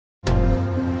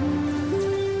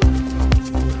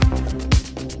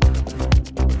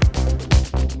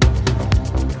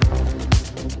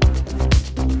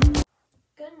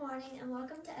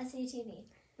SETV.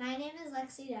 My name is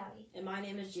Lexi Dowdy. And my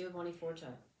name is Giovanni Forte.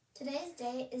 Today's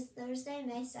date is Thursday,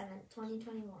 May 7th,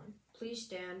 2021. Please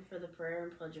stand for the prayer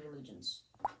and pledge of allegiance.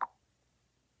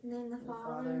 In the name of the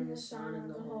Father, and the Son, and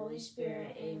the Holy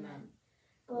Spirit. Amen.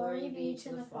 Glory be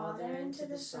to the Father, and to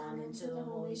the Son, and to the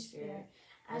Holy Spirit,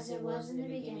 as it was in the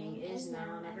beginning, is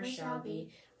now, and ever shall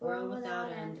be, world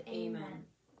without end. Amen.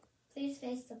 Please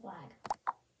face the flag.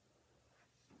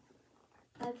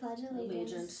 I pledge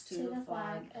allegiance to the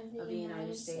flag of the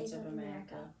United States of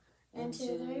America, and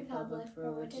to the republic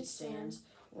for which it stands,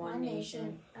 one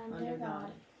nation, under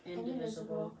God,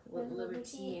 indivisible, with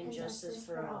liberty and justice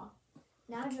for all.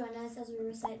 Now join us as we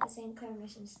recite the St. Clair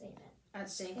Mission Statement. At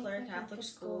St. Clair Catholic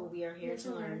School, we are here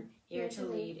to learn, here to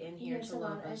lead, and here to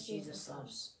love as Jesus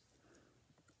loves.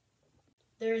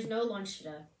 There is no lunch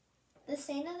today. The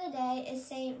saint of the day is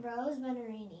Saint Rose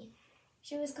Venerini.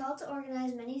 She was called to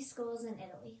organize many schools in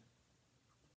Italy.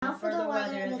 Now for the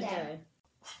weather of the day.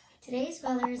 Today's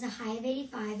weather is a high of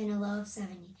 85 and a low of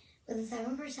 70, with a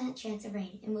 7% chance of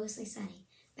rain and mostly sunny.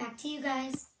 Back to you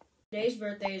guys. Today's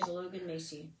birthday is Logan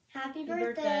Macy. Happy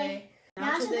birthday!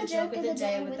 Now to the joke of the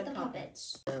day with the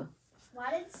puppets.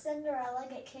 Why did Cinderella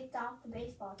get kicked off the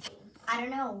baseball team? I don't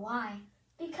know, why?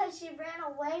 Because she ran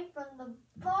away from the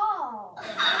ball.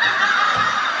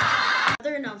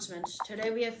 Other announcements.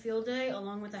 Today we have field day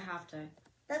along with a half day.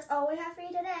 That's all we have for you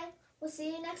today. We'll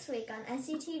see you next week on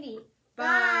SETV.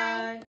 Bye!